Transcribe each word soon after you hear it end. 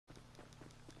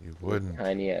You Your wouldn't.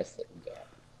 tiny ass little guy.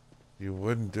 You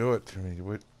wouldn't do it to me. You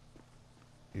would.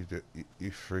 You did.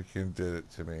 You freaking did it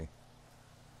to me.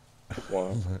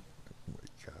 What? Oh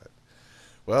my god.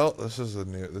 Well, this is a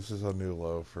new. This is a new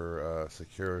low for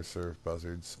secure serve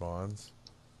buzzard spawns.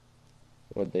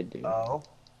 What'd they do? Oh.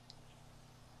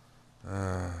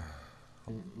 Uh,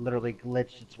 And literally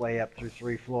glitched its way up through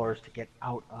 3 floors to get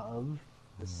out of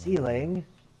the ceiling.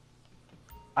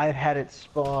 I've had it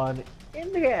spawn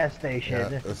in the gas yeah,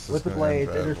 station this is with the gonna end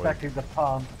blades badly. intersecting the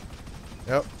pump.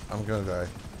 Yep, I'm gonna die.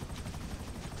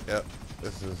 Yep,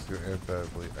 this is gonna end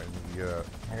badly. I need to get out.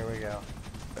 Here we go.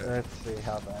 Let's see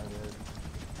how bad it is.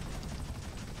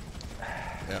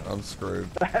 Yeah, I'm screwed.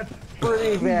 That's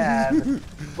pretty bad,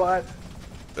 but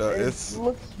it It's.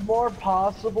 looks more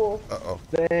possible Uh-oh.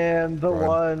 than the Run.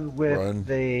 one with Run.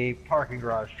 the parking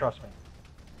garage, trust me.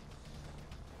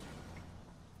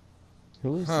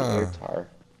 Who is the Huh. air tar?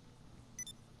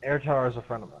 Air Tower is a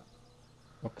friend of mine.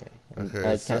 Okay. Okay,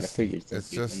 I it's kind of just, figured it's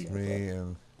since you've just been there, me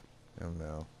and him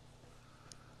now.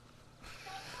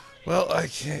 Well, I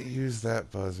can't use that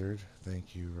buzzard.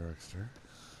 Thank you, Rockstar,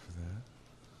 for that.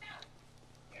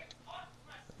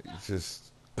 You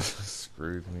just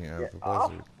screwed me out of Get the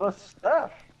off buzzard. the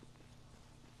stuff!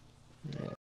 but yeah.